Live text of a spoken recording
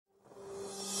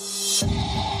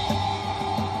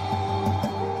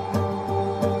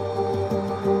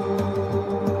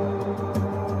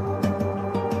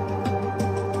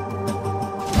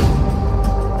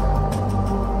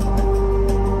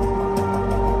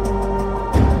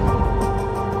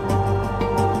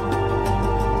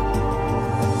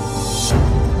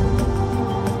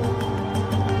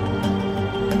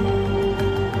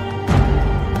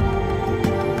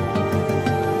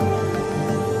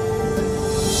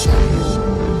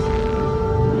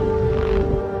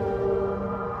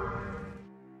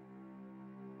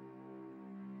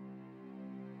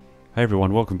Hey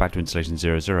everyone, welcome back to Installation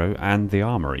 00 and the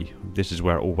Armory. This is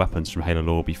where all weapons from Halo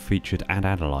lore will be featured and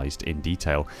analysed in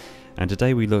detail. And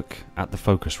today we look at the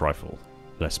focus rifle.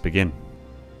 Let's begin.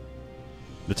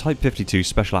 The Type 52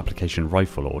 Special Application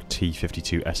Rifle, or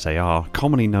T-52 SAR,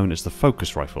 commonly known as the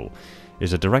focus rifle,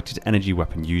 is a directed energy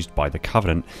weapon used by the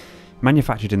Covenant.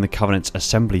 Manufactured in the Covenant's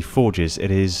assembly forges,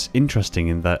 it is interesting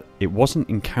in that it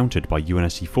wasn't encountered by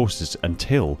UNSC forces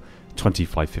until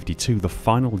 2552, the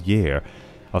final year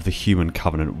of the Human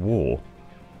Covenant War.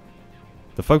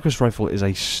 The focus rifle is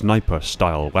a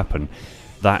sniper-style weapon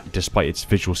that, despite its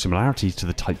visual similarities to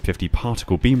the Type 50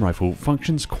 particle beam rifle,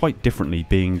 functions quite differently,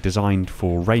 being designed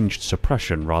for ranged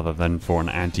suppression rather than for an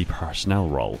anti-personnel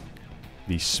role.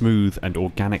 The smooth and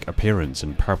organic appearance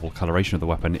and purple coloration of the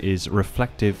weapon is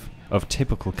reflective of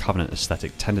typical Covenant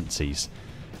aesthetic tendencies.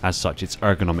 As such, its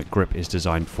ergonomic grip is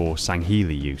designed for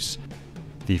Sangheili use.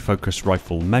 The focus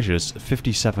rifle measures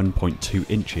 57.2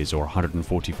 inches or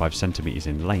 145 centimeters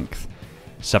in length,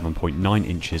 7.9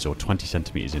 inches or 20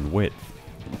 centimeters in width,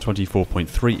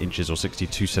 24.3 inches or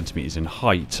 62 centimeters in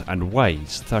height, and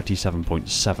weighs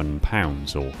 37.7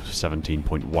 pounds or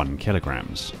 17.1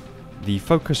 kilograms. The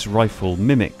focus rifle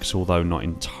mimics, although not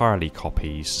entirely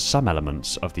copies, some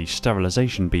elements of the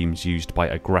sterilization beams used by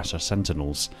aggressor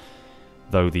sentinels,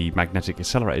 though the magnetic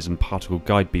accelerators and particle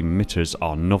guide beam emitters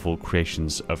are novel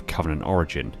creations of Covenant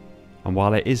origin. And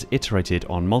while it is iterated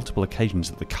on multiple occasions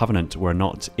that the Covenant were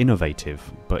not innovative,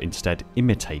 but instead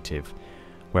imitative,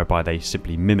 whereby they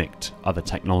simply mimicked other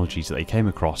technologies that they came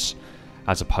across,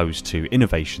 as opposed to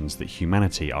innovations that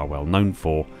humanity are well known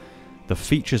for, the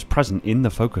features present in the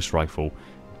focus rifle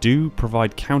do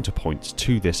provide counterpoints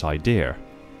to this idea.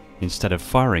 Instead of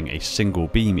firing a single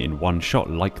beam in one shot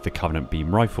like the Covenant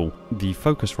beam rifle, the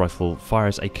focus rifle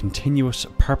fires a continuous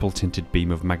purple-tinted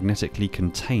beam of magnetically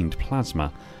contained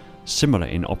plasma, similar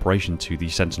in operation to the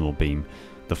Sentinel beam,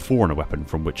 the Forerunner weapon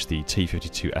from which the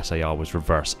T-52 SAR was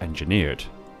reverse engineered.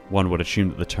 One would assume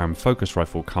that the term focus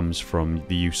rifle comes from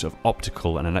the use of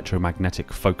optical and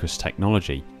electromagnetic focus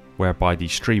technology, whereby the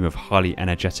stream of highly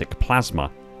energetic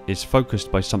plasma is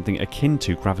focused by something akin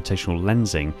to gravitational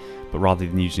lensing, but rather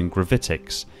than using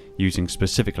gravitics, using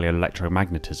specifically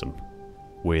electromagnetism,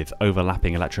 with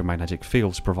overlapping electromagnetic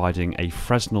fields providing a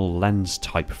Fresnel lens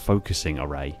type focusing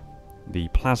array. The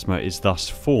plasma is thus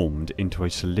formed into a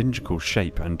cylindrical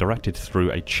shape and directed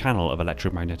through a channel of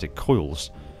electromagnetic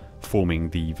coils, forming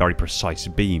the very precise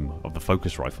beam of the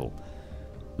focus rifle.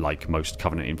 Like most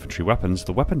Covenant infantry weapons,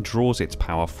 the weapon draws its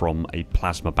power from a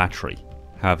plasma battery.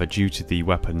 However, due to the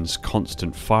weapon's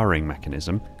constant firing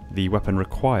mechanism, the weapon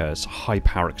requires high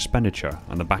power expenditure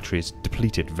and the battery is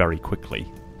depleted very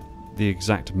quickly. The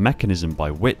exact mechanism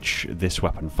by which this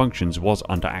weapon functions was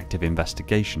under active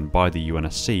investigation by the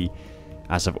UNSC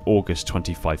as of August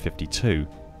 2552.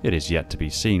 It is yet to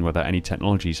be seen whether any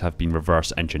technologies have been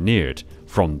reverse engineered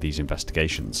from these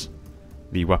investigations.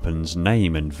 The weapon's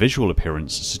name and visual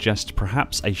appearance suggest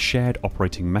perhaps a shared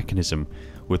operating mechanism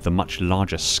with the much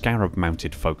larger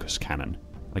Scarab-mounted focus cannon.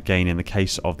 Again, in the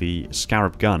case of the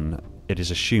Scarab gun, it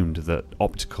is assumed that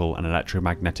optical and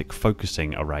electromagnetic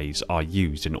focusing arrays are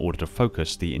used in order to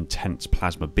focus the intense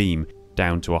plasma beam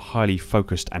down to a highly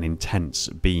focused and intense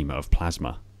beam of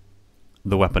plasma.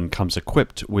 The weapon comes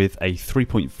equipped with a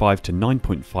 3.5 to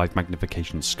 9.5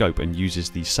 magnification scope and uses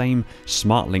the same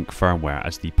SmartLink firmware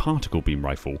as the particle beam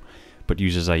rifle, but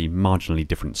uses a marginally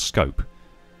different scope.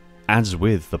 As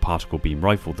with the particle beam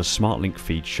rifle, the SmartLink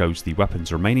feed shows the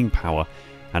weapon's remaining power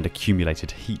and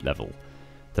accumulated heat level.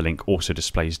 The link also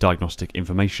displays diagnostic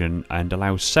information and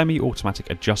allows semi-automatic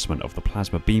adjustment of the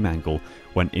plasma beam angle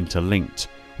when interlinked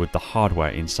with the hardware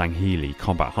in Sangheili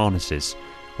combat harnesses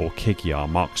or Kigyar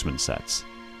marksman sets.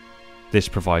 This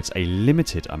provides a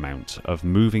limited amount of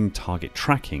moving target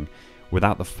tracking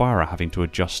without the firer having to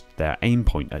adjust their aim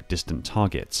point at distant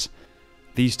targets.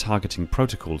 These targeting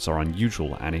protocols are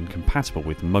unusual and incompatible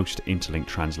with most interlink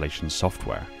translation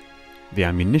software. The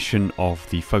ammunition of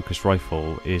the focus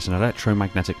rifle is an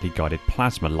electromagnetically guided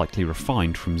plasma likely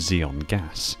refined from xenon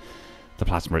gas. The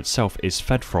plasma itself is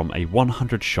fed from a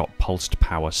 100-shot pulsed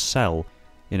power cell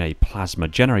in a plasma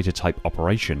generator type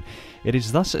operation. It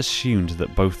is thus assumed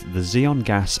that both the xenon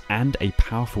gas and a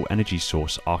powerful energy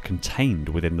source are contained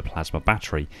within the plasma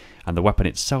battery, and the weapon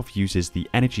itself uses the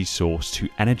energy source to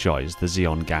energize the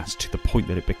xenon gas to the point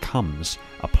that it becomes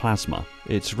a plasma.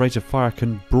 Its rate of fire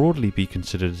can broadly be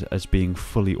considered as being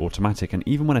fully automatic, and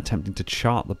even when attempting to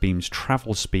chart the beam's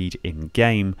travel speed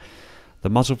in-game, the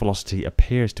muzzle velocity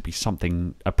appears to be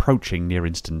something approaching near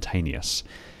instantaneous.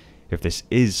 If this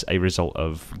is a result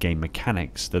of game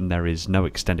mechanics, then there is no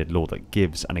extended lore that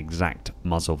gives an exact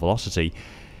muzzle velocity.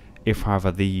 If,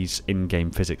 however, these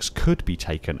in-game physics could be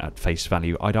taken at face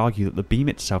value, I'd argue that the beam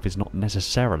itself is not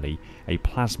necessarily a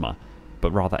plasma,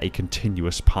 but rather a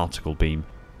continuous particle beam,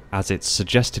 as its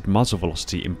suggested muzzle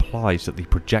velocity implies that the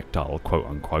projectile,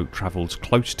 quote-unquote, travels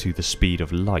close to the speed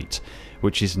of light,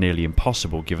 which is nearly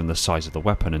impossible given the size of the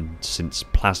weapon, and since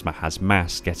plasma has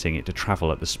mass, getting it to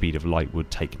travel at the speed of light would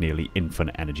take nearly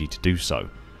infinite energy to do so.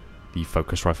 The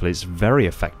focus rifle is very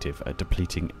effective at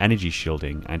depleting energy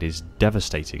shielding and is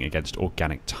devastating against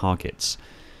organic targets.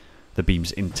 The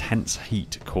beam's intense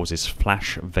heat causes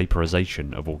flash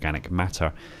vaporization of organic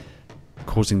matter,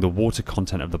 causing the water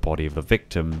content of the body of the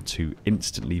victim to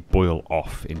instantly boil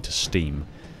off into steam.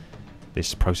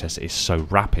 This process is so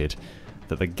rapid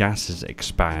that the gases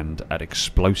expand at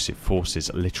explosive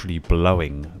forces, literally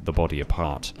blowing the body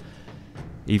apart.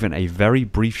 Even a very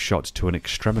brief shot to an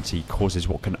extremity causes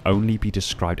what can only be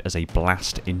described as a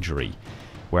blast injury,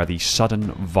 where the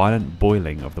sudden, violent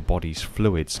boiling of the body's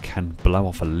fluids can blow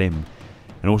off a limb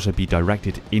and also be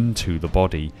directed into the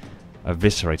body,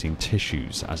 eviscerating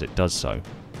tissues as it does so.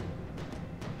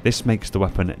 This makes the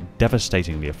weapon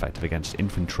devastatingly effective against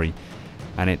infantry,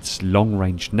 and its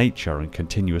long-range nature and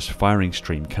continuous firing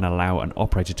stream can allow an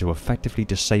operator to effectively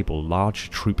disable large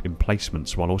troop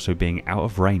emplacements while also being out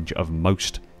of range of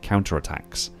most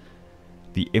counterattacks.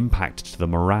 The impact to the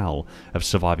morale of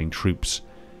surviving troops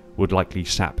would likely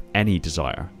sap any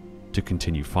desire to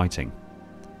continue fighting.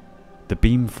 The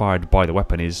beam fired by the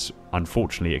weapon is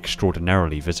unfortunately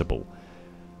extraordinarily visible.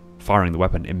 Firing the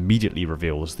weapon immediately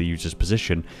reveals the user's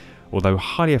position. Although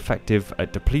highly effective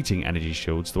at depleting energy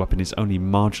shields, the weapon is only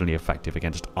marginally effective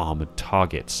against armoured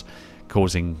targets,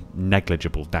 causing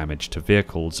negligible damage to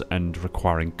vehicles and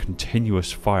requiring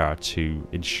continuous fire to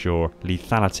ensure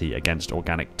lethality against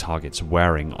organic targets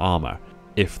wearing armour.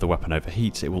 If the weapon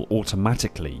overheats, it will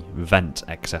automatically vent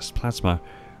excess plasma,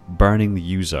 burning the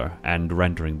user and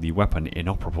rendering the weapon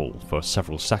inoperable for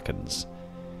several seconds.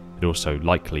 It's also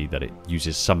likely that it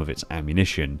uses some of its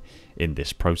ammunition in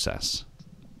this process.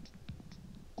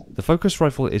 The focus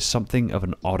rifle is something of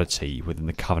an oddity within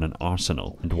the Covenant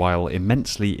arsenal, and while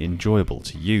immensely enjoyable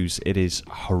to use, it is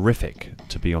horrific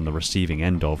to be on the receiving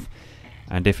end of,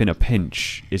 and if in a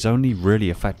pinch, is only really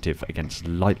effective against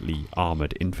lightly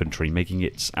armoured infantry, making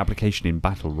its application in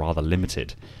battle rather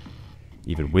limited.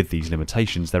 Even with these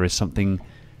limitations, there is something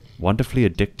wonderfully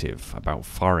addictive about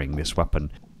firing this weapon.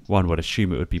 One would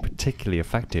assume it would be particularly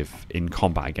effective in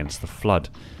combat against the Flood,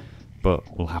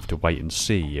 but we'll have to wait and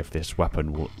see if this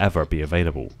weapon will ever be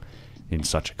available in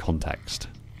such a context.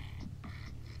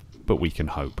 But we can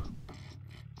hope.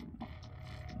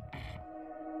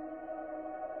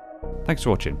 Thanks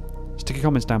for watching. Stick your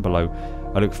comments down below.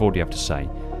 I look forward to what you have to say.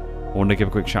 I want to give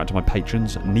a quick shout out to my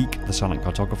patrons: Neek the Silent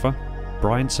Cartographer,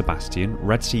 Brian Sebastian,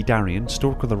 Red Sea Darian,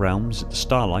 Stalker of the Realms,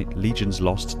 Starlight, Legions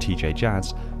Lost, TJ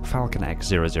Jazz, Falcon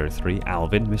X003,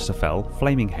 Alvin, Mr. Fell,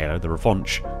 Flaming Halo, The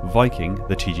Revanche, Viking,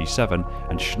 the TG7,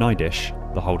 and Schneidish,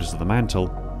 the Holders of the Mantle,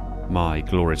 my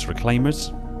Glorious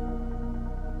Reclaimers,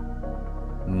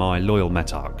 my Loyal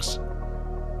Metarchs,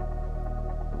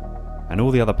 and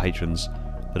all the other patrons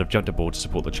that have jumped aboard to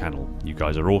support the channel. You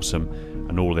guys are awesome,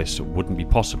 and all this wouldn't be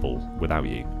possible without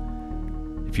you.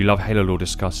 If you love Halo lore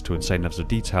discussed to insane levels of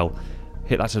detail,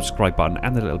 hit that subscribe button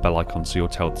and the little bell icon so you're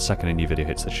told the second a new video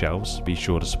hits the shelves. Be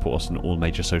sure to support us on all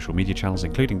major social media channels,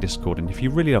 including Discord, and if you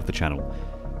really love the channel,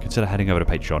 consider heading over to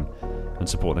Patreon and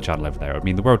supporting the channel over there. It would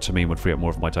mean the world to me and would free up more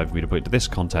of my time for me to put into this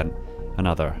content and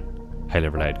other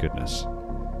Halo-related goodness.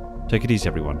 Take it easy,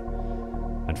 everyone,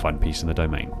 and find peace in the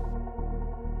domain.